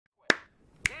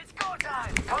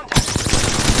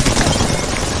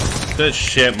Good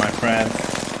shit, my friend.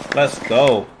 Let's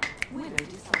go.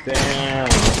 Damn.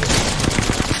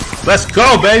 Let's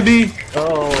go, baby.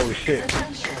 Oh shit.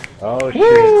 Oh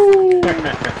shit.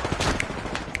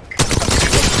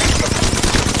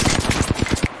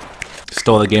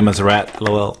 Stole the game as a rat.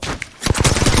 LOL.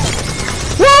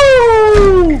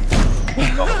 Woo!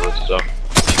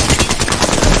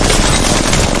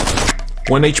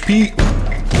 1 HP.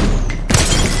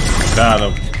 Got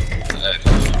him.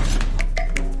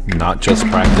 Not just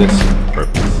practice,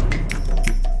 purpose.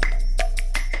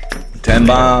 10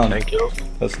 bomb. Thank you.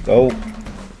 Let's go.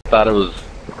 Thought it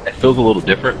feels a little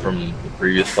different from the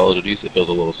previous Call of Duty. It feels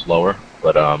a little slower,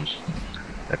 but I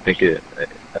think I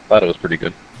thought it was pretty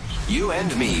good. You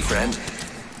and me, friend.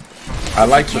 I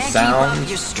like the sound.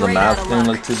 The mouse didn't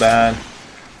look too bad.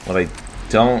 What I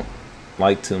don't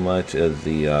like too much is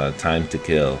the time to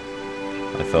kill.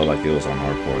 I felt like it was on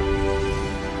hardcore.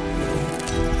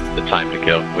 The time to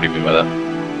kill. What do you mean by that?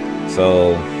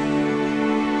 So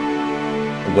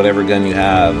whatever gun you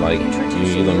have, like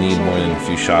you don't need more than a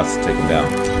few shots to take them down.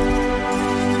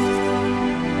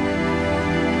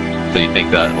 So you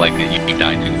think that like you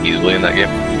die too easily in that game?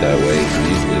 That way,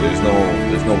 easily. There's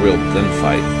no real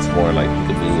gunfight. It's more like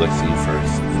peekaboo, let's see you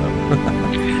first. So.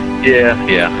 Yeah,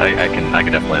 I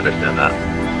can definitely understand that.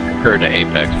 Compared to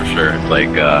Apex, for sure, it's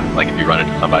like if you run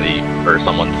into somebody or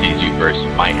someone sees you first, you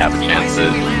might have a chance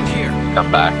to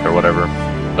come back or whatever.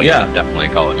 But yeah, definitely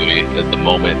Call of Duty. At the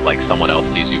moment, like someone else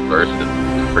sees you first,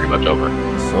 it's pretty much over.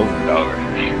 It's over.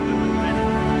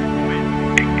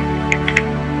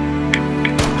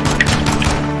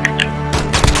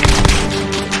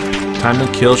 Time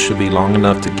to kill should be long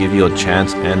enough to give you a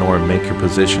chance and or make your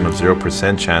position of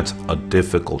 0% chance a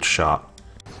difficult shot.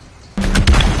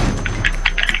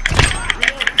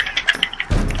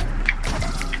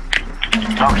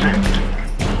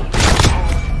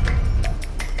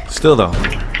 Still though,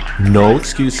 no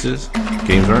excuses.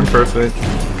 Games are imperfect.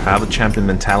 Have a champion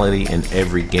mentality in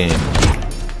every game.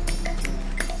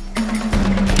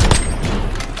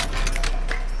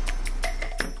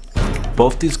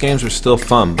 Both these games are still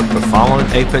fun, but the following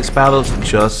Apex battles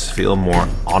just feel more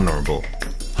honorable.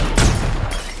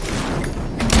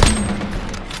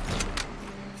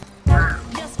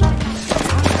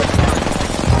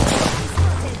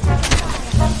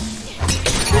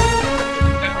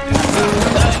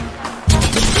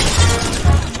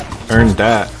 Earned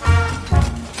that.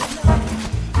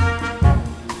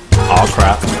 Aw,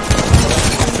 crap.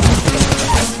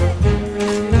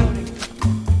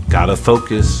 Gotta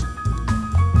focus.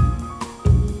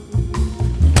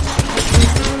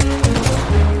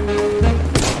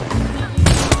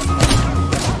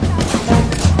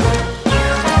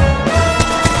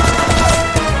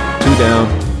 Down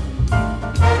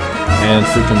and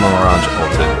freaking Mirage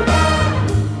ulted.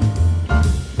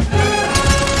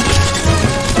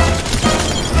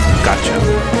 Gotcha.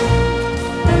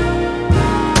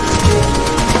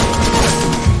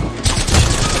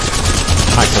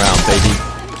 High ground, baby.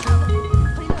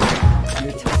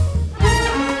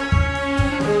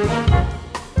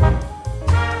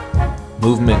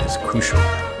 Movement is crucial.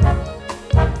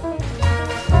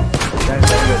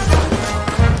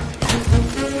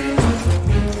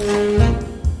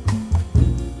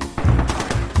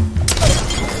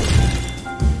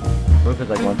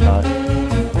 Like one shot.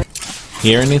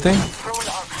 Hear anything?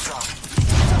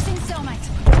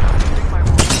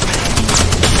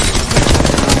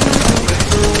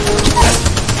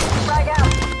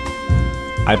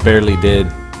 I barely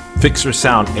did. Fix your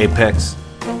sound, Apex.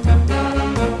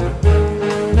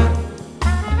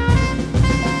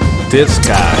 This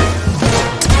guy.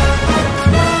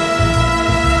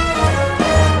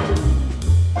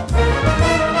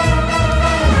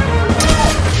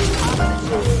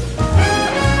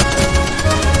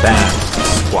 Bam.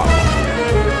 Squat.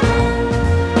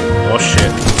 Oh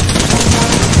shit.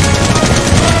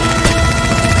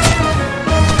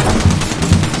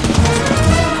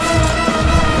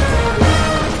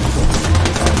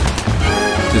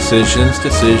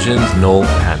 Decisions, no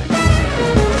panic.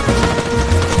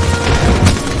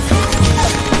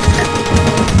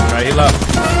 Try heal up.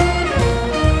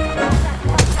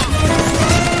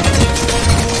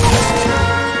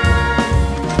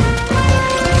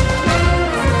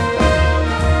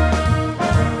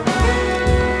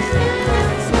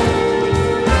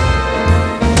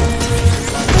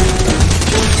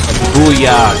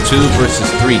 Booyah, 2 versus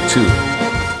 3, 2.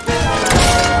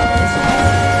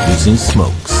 Using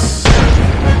smokes.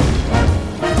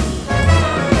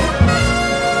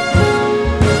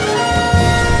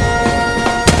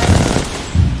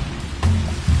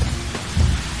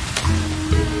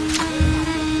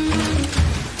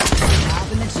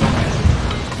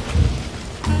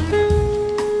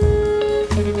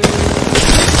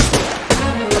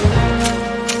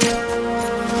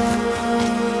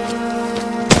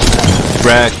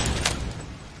 Wreck.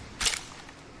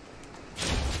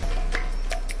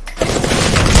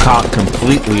 Caught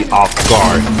completely off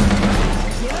guard.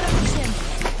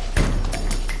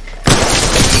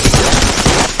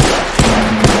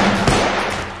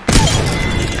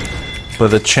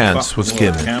 But a chance was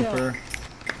given. Camper.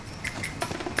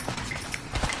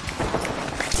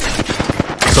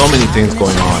 So many things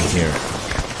going on here.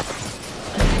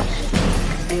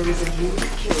 There is a new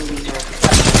kill leader.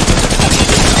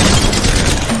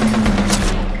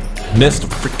 Missed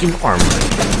freaking armor.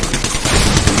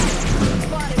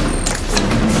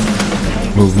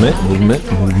 Movement, movement,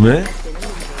 movement.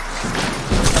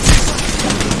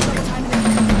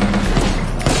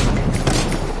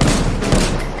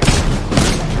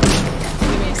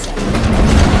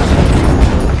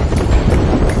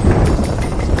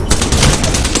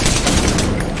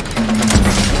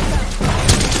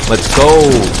 Let's go!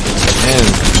 And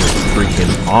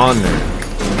freaking honor.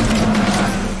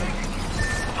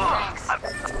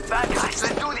 Bad guys,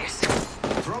 let's do this.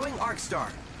 Throwing Arc Star.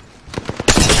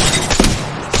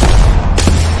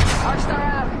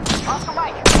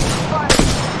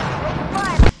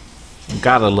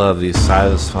 Gotta love these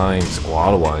satisfying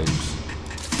squad wipes.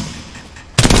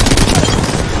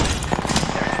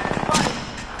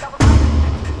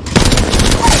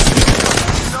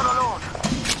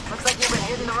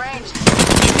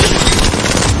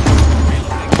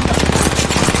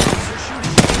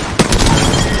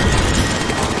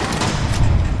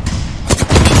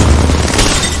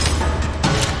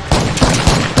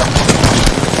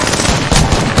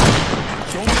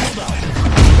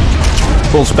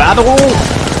 Close battle!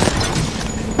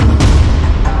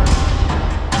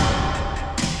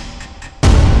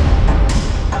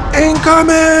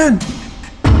 Incoming!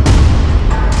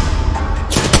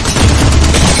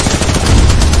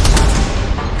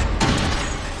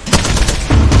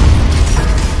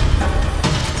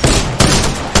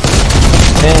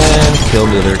 And kill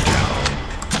leader.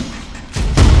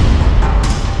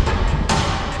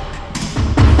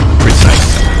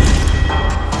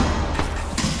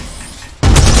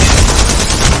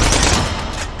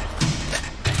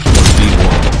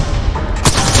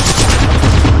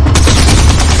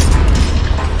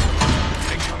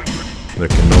 There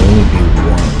can only be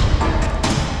one.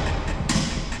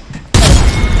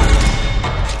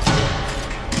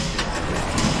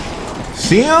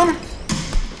 See him?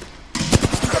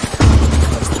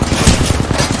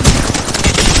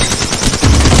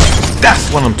 That's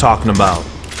what I'm talking about.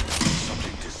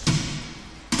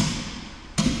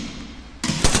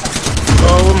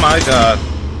 Oh my god.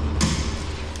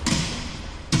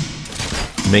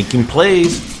 Making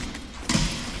plays.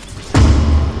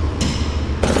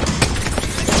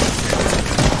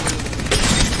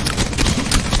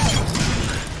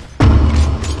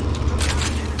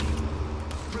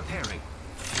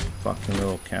 Fucking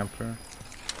little camper.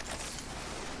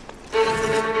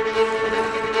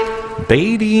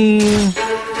 Baiting.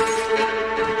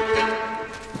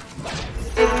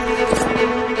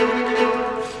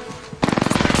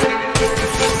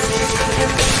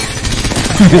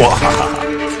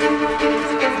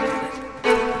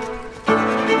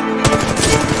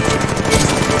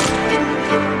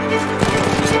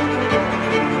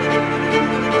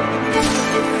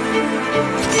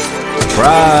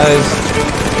 Surprise.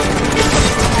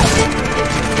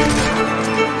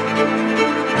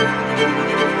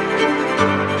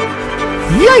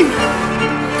 Yay!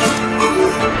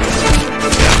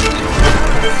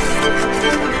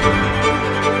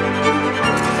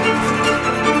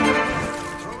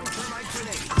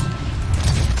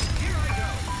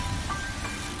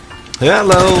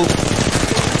 Hello.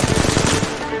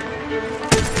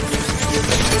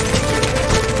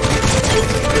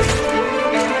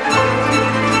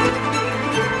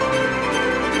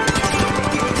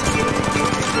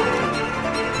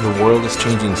 The world is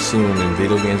changing soon, and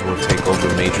video games will take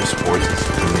over major sports as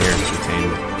premier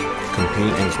entertainment.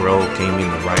 Compete and grow gaming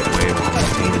the right way while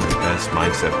maintaining the best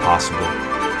mindset possible.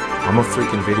 I'm a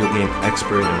freaking video game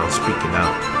expert, and I'm speaking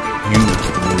out. You need to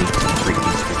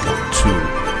freaking speak up too,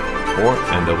 or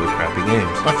end up with crappy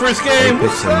games. My first game!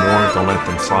 Depicts and more, don't let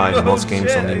them slide. Most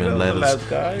games don't even let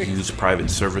us use private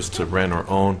servers to rent or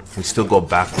own. We still go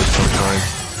backwards sometimes.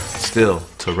 Still,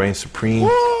 to reign supreme,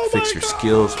 fix your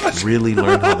skills, really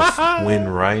learn how to win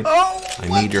right.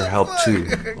 I need your help too.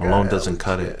 Alone doesn't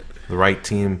cut it. The right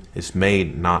team is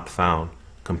made, not found.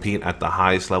 Compete at the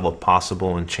highest level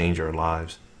possible and change our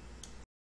lives.